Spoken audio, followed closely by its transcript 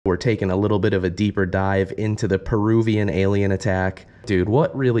We're taking a little bit of a deeper dive into the Peruvian alien attack. Dude,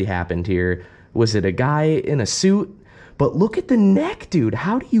 what really happened here? Was it a guy in a suit? But look at the neck, dude.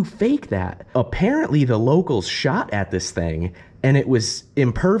 How do you fake that? Apparently, the locals shot at this thing, and it was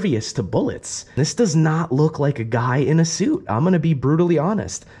impervious to bullets. This does not look like a guy in a suit. I'm gonna be brutally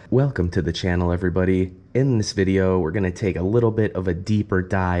honest. Welcome to the channel, everybody. In this video, we're gonna take a little bit of a deeper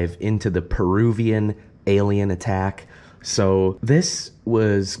dive into the Peruvian alien attack. So this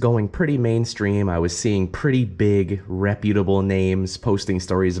was going pretty mainstream. I was seeing pretty big, reputable names posting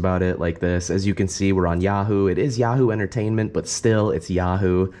stories about it like this. As you can see, we're on Yahoo. It is Yahoo Entertainment, but still it's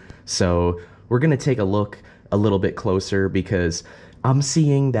Yahoo. So we're going to take a look a little bit closer because I'm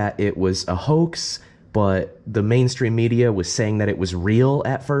seeing that it was a hoax, but the mainstream media was saying that it was real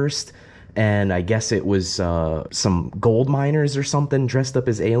at first. And I guess it was some gold miners or something dressed up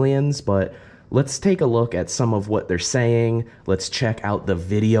as aliens, but let's take a look at some of what they're saying. Let's check out the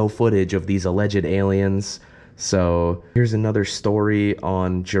video footage of these alleged aliens. So here's another story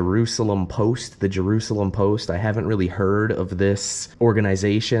on Jerusalem Post, the Jerusalem Post. I haven't really heard of this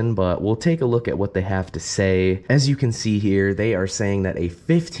organization, but we'll take a look at what they have to say. As you can see here, they are saying that a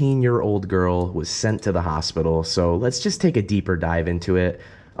 15-year-old girl was sent to the hospital. So let's just take a deeper dive into it.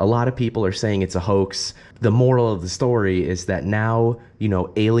 A lot of people are saying it's a hoax. The moral of the story is that now,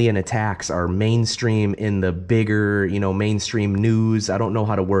 alien attacks are mainstream in the bigger, mainstream news. I don't know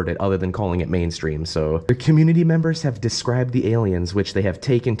how to word it other than calling it mainstream. So the community members have described the aliens, which they have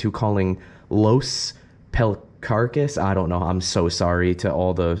taken to calling Los Pelcarcas. I don't know. I'm so sorry to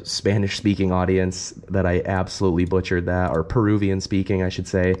all the Spanish-speaking audience that I absolutely butchered that, or Peruvian-speaking, I should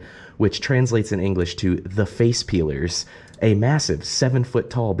say, which translates in English to the face peelers, a massive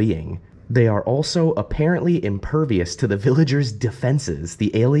 7-foot-tall being. They are also apparently impervious to the villagers' defenses.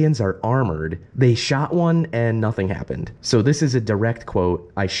 The aliens are armored. They shot one and nothing happened. So this is a direct quote.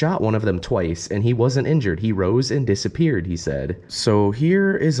 "I shot one of them twice and he wasn't injured. He rose and disappeared," he said. So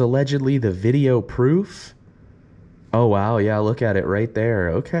here is allegedly the video proof. Oh wow, yeah, look at it right there.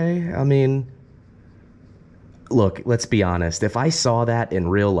 Okay, I mean, look, let's be honest. If I saw that in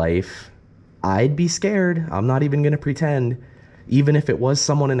real life, I'd be scared. I'm not even gonna pretend. Even if it was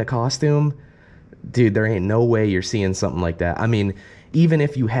someone in a costume, dude, there ain't no way you're seeing something like that. I mean, even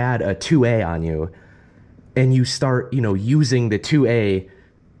if you had a 2A on you and you start, using the 2A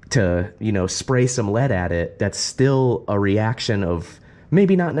to, spray some lead at it, that's still a reaction of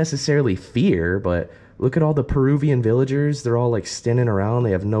maybe not necessarily fear, but look at all the Peruvian villagers. They're all like standing around.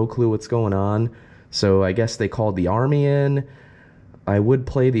 They have no clue what's going on. So I guess they called the army in. I would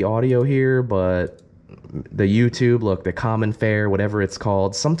play the audio here, but the YouTube, look, the common fare, whatever it's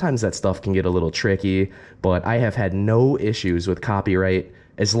called, sometimes that stuff can get a little tricky, but I have had no issues with copyright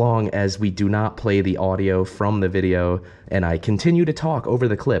as long as we do not play the audio from the video and I continue to talk over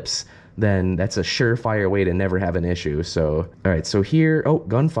the clips, then that's a surefire way to never have an issue. So, all right, so here, oh,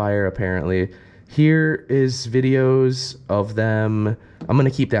 gunfire apparently. Here is videos of them. I'm going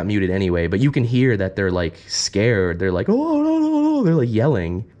to keep that muted anyway, but you can hear that they're like scared. They're like, oh, no, no, no. They're like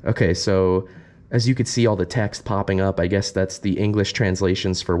yelling. Okay, so as you can see all the text popping up, I guess that's the English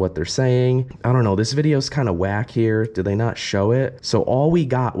translations for what they're saying. I don't know, this video's kind of whack here. Did they not show it? So all we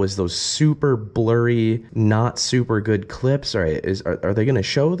got was those super blurry, not super good clips. All right, are they gonna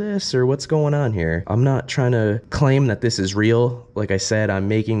show this or what's going on here? I'm not trying to claim that this is real. Like I said, I'm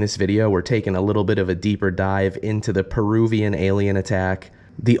making this video. We're taking a little bit of a deeper dive into the Peruvian alien attack.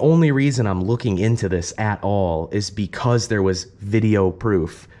 The only reason I'm looking into this at all is because there was video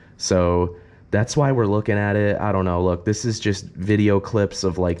proof. So that's why we're looking at it. I don't know. Look, this is just video clips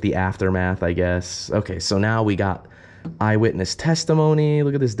of like the aftermath, I guess. Okay, so now we got eyewitness testimony.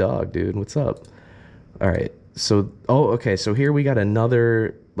 Look at this dog, dude. What's up? All right. So, oh, okay. So here we got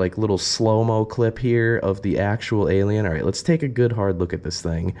another like little slow-mo clip here of the actual alien. All right, let's take a good hard look at this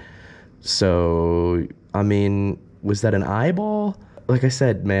thing. So, I mean, was that an eyeball? Like I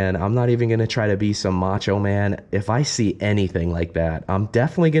said, man, I'm not even going to try to be some macho man. If I see anything like that, I'm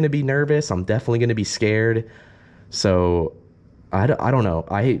definitely going to be nervous. I'm definitely going to be scared. So I don't know.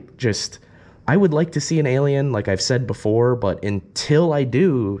 I would like to see an alien, like I've said before, but until I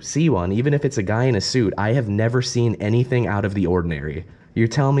do see one, even if it's a guy in a suit, I have never seen anything out of the ordinary. You're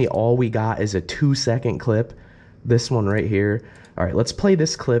telling me all we got is a 2-second clip? This one right here. All right, let's play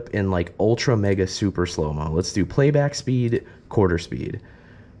this clip in like ultra mega super slow-mo. Let's do playback speed, quarter speed.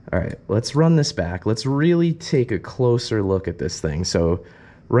 All right, let's run this back. Let's really take a closer look at this thing. So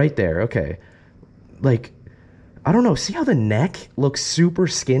right there, okay. Like, I don't know, see how the neck looks super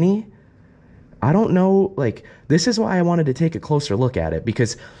skinny? I don't know, like, this is why I wanted to take a closer look at it,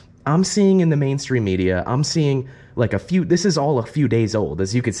 because I'm seeing in the mainstream media, I'm seeing like this is all a few days old.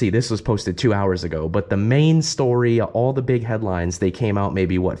 As you can see, this was posted 2 hours ago, but the main story, all the big headlines, they came out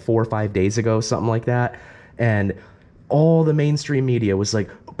maybe what, 4 or 5 days ago, something like that. And all the mainstream media was like,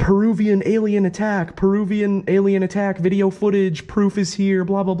 Peruvian alien attack, video footage, proof is here,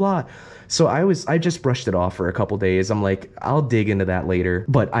 blah, blah, blah. So I just brushed it off for a couple days. I'm like, I'll dig into that later.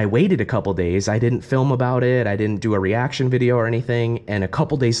 But I waited a couple days. I didn't film about it. I didn't do a reaction video or anything. And a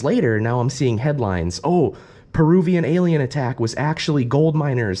couple days later, now I'm seeing headlines. Oh, Peruvian alien attack was actually gold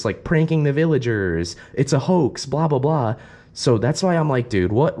miners like pranking the villagers. It's a hoax, blah, blah, blah. So that's why I'm like,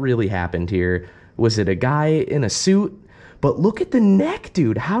 dude, what really happened here? Was it a guy in a suit? But look at the neck,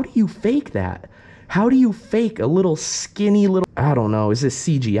 dude. How do you fake that? How do you fake a little skinny little, I don't know, is this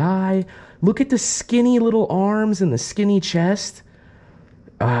CGI? Look at the skinny little arms and the skinny chest.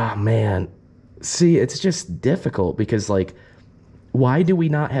 Ah, man. See, it's just difficult because, like, why do we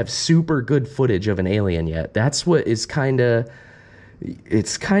not have super good footage of an alien yet? That's what is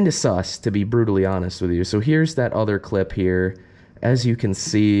it's kind of sus, to be brutally honest with you. So here's that other clip here. As you can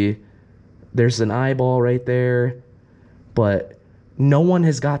see, there's an eyeball right there, but no one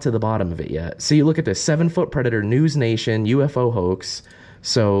has got to the bottom of it yet. See, look at this, 7-foot predator, News Nation, UFO hoax.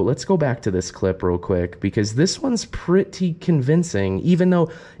 So let's go back to this clip real quick, because this one's pretty convincing, even though,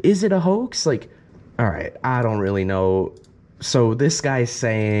 is it a hoax? Like, all right, I don't really know. So this guy's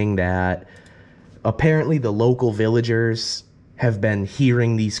saying that apparently the local villagers have been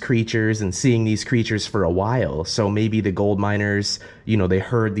hearing these creatures and seeing these creatures for a while. So maybe the gold miners, you know, they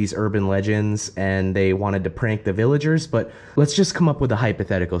heard these urban legends and they wanted to prank the villagers. But let's just come up with a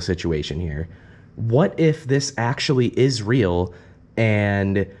hypothetical situation here. What if this actually is real,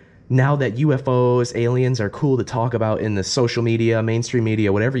 and now that UFOs, aliens are cool to talk about in the social media, mainstream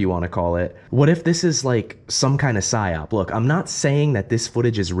media, whatever you want to call it, what if this is like some kind of psyop? Look, I'm not saying that this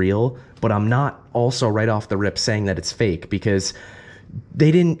footage is real, but I'm not also right off the rip saying that it's fake, because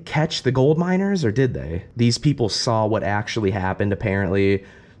they didn't catch the gold miners, or did they? These people saw what actually happened, apparently.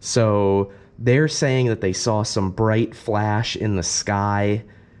 So they're saying that they saw some bright flash in the sky,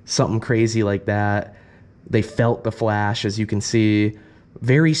 something crazy like that. They felt the flash, as you can see.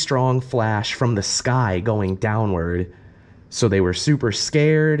 Very strong flash from the sky going downward. So they were super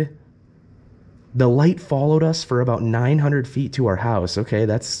scared. The light followed us for about 900 feet to our house. Okay,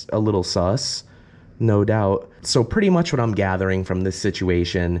 that's a little sus, no doubt. So pretty much what I'm gathering from this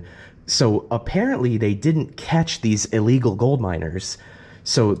situation, so apparently they didn't catch these illegal gold miners.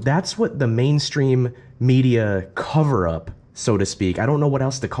 So that's what the mainstream media cover-up, so to speak. I don't know what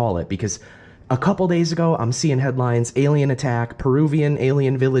else to call it, because a couple days ago, I'm seeing headlines, alien attack, Peruvian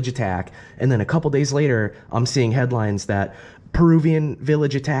alien village attack. And then a couple days later, I'm seeing headlines that Peruvian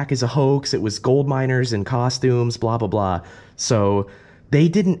village attack is a hoax. It was gold miners in costumes, blah, blah, blah. So they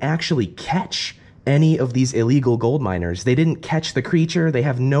didn't actually catch any of these illegal gold miners. They didn't catch the creature. They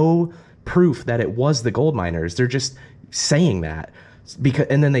have no proof that it was the gold miners. They're just saying that.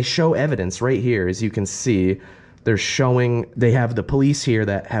 And then they show evidence right here, as you can see. They have the police here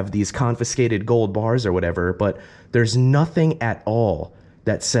that have these confiscated gold bars or whatever, but there's nothing at all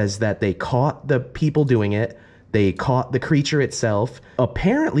that says that they caught the people doing it. They caught the creature itself.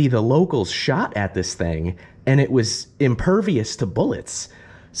 Apparently the locals shot at this thing and it was impervious to bullets.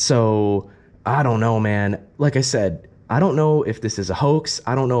 So I don't know, man. Like I said, I don't know if this is a hoax.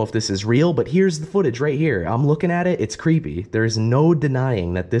 I don't know if this is real, but here's the footage right here. I'm looking at it. It's creepy. There's no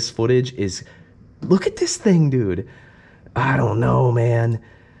denying that this footage is... Look at this thing, dude. I don't know, man.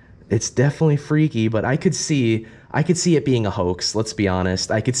 It's definitely freaky, but I could see it being a hoax, let's be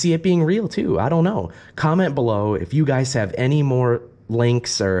honest. I could see it being real too. I don't know. Comment below if you guys have any more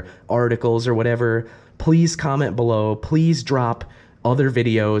links or articles or whatever. Please comment below. Please drop other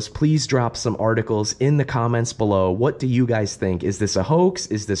videos. Please drop some articles in the comments below. What do you guys think? Is this a hoax?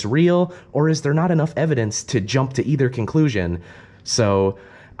 Is this real? Or is there not enough evidence to jump to either conclusion? So...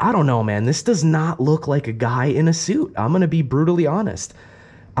 I don't know, man. This does not look like a guy in a suit. I'm going to be brutally honest.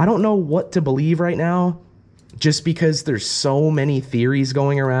 I don't know what to believe right now, just because there's so many theories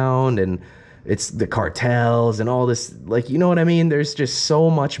going around and it's the cartels and all this, like, you know what I mean? There's just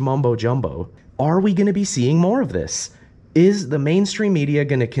so much mumbo jumbo. Are we going to be seeing more of this? Is the mainstream media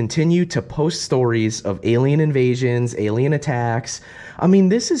going to continue to post stories of alien invasions, alien attacks? I mean,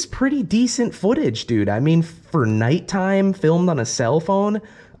 this is pretty decent footage, dude. I mean, for nighttime filmed on a cell phone,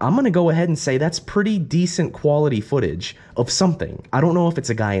 I'm going to go ahead and say that's pretty decent quality footage of something. I don't know if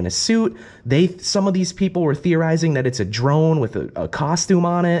it's a guy in a suit. Some of these people were theorizing that it's a drone with a costume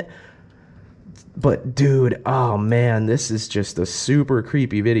on it. But dude, oh man, this is just a super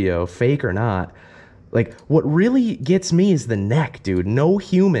creepy video, fake or not. Like, what really gets me is the neck, dude. No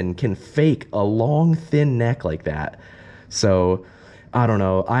human can fake a long, thin neck like that. So, I don't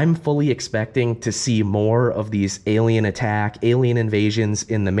know. I'm fully expecting to see more of these alien attack, alien invasions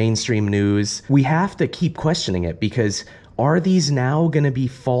in the mainstream news. We have to keep questioning it because are these now going to be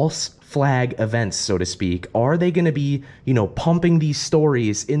false flag events, so to speak? Are they going to be, pumping these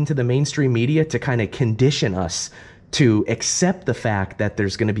stories into the mainstream media to kind of condition us to accept the fact that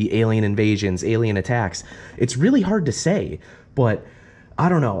there's going to be alien invasions, alien attacks? It's really hard to say, but I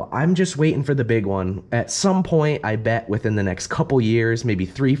don't know. I'm just waiting for the big one. At some point, I bet within the next couple years, maybe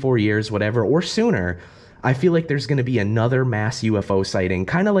 3-4 years, whatever, or sooner, I feel like there's going to be another mass UFO sighting,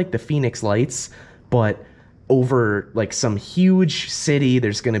 kind of like the Phoenix Lights, but over like some huge city.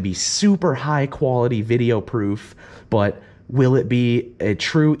 There's going to be super high quality video proof, but will it be a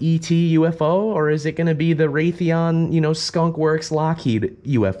true ET UFO, or is it going to be the Raytheon, Skunk Works Lockheed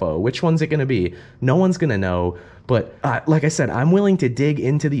UFO? Which one's it going to be? No one's going to know. But like I said, I'm willing to dig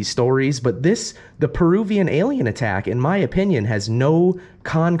into these stories, but the Peruvian alien attack, in my opinion, has no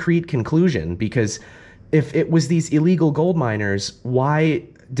concrete conclusion, because if it was these illegal gold miners, why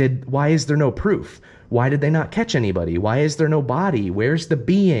is there no proof? Why did they not catch anybody? Why is there no body? Where's the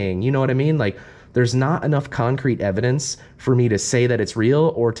being? You know what I mean? Like, there's not enough concrete evidence for me to say that it's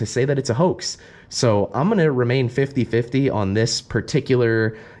real or to say that it's a hoax. So I'm going to remain 50-50 on this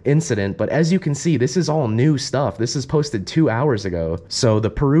particular incident. But as you can see, this is all new stuff. This is posted 2 hours ago. So the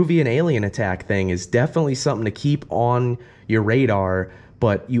Peruvian alien attack thing is definitely something to keep on your radar.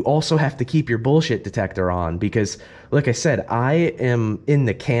 But you also have to keep your bullshit detector on, because, like I said, I am in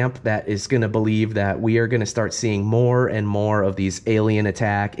the camp that is going to believe that we are going to start seeing more and more of these alien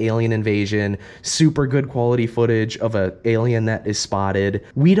attack, alien invasion, super good quality footage of an alien that is spotted.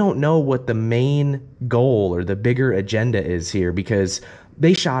 We don't know what the main goal or the bigger agenda is here, because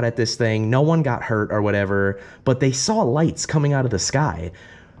they shot at this thing, no one got hurt or whatever, but they saw lights coming out of the sky.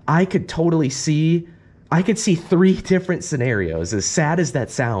 I could see 3 different scenarios. As sad as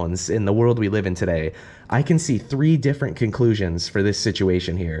that sounds in the world we live in today, I can see 3 different conclusions for this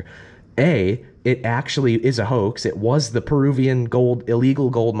situation here. A, it actually is a hoax. It was the Peruvian illegal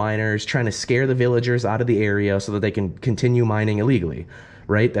gold miners trying to scare the villagers out of the area so that they can continue mining illegally,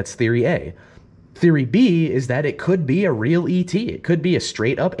 right? That's theory A. Theory B is that it could be a real ET. It could be a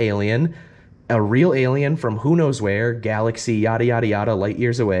straight up alien, a real alien from who knows where, galaxy, yada, yada, yada, light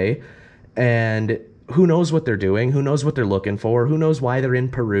years away. And who knows what they're doing? Who knows what they're looking for? Who knows why they're in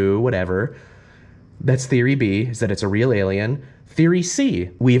Peru? Whatever. That's theory B, is that it's a real alien. Theory C,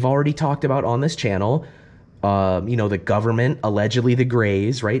 we've already talked about on this channel. The government, allegedly the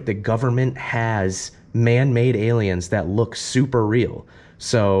Greys, right? The government has man-made aliens that look super real.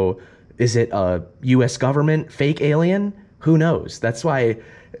 So is it a U.S. government fake alien? Who knows? That's why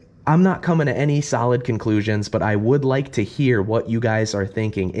I'm not coming to any solid conclusions, but I would like to hear what you guys are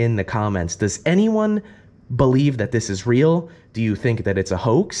thinking in the comments. Does anyone believe that this is real? Do you think that it's a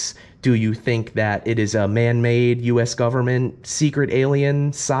hoax? Do you think that it is a man-made U.S. government secret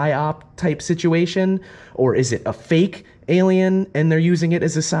alien psyop type situation? Or is it a fake alien and they're using it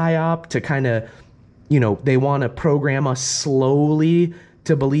as a psyop to kind of, they want to program us slowly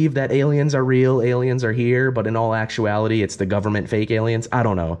to believe that aliens are real, aliens are here, but in all actuality, it's the government fake aliens? I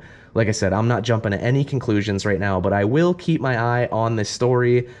don't know. Like I said, I'm not jumping to any conclusions right now, but I will keep my eye on this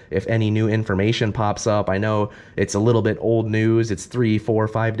story if any new information pops up. I know it's a little bit old news. It's 3, 4,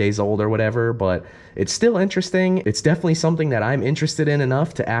 5 days old or whatever, but it's still interesting. It's definitely something that I'm interested in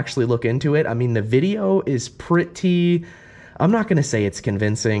enough to actually look into it. I mean, the video is pretty... I'm not going to say it's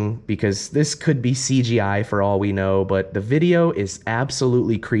convincing, because this could be CGI for all we know, but the video is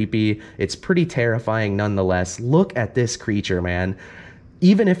absolutely creepy. It's pretty terrifying nonetheless. Look at this creature, man.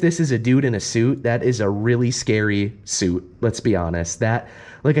 Even if this is a dude in a suit, that is a really scary suit. Let's be honest. That,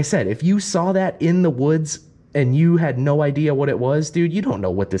 like I said, if you saw that in the woods and you had no idea what it was, dude, you don't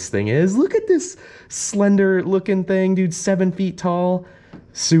know what this thing is. Look at this slender looking thing, dude, 7 feet tall.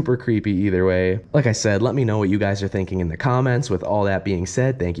 Super creepy either way. Like I said, let me know what you guys are thinking in the comments. With all that being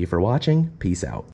said, thank you for watching. Peace out.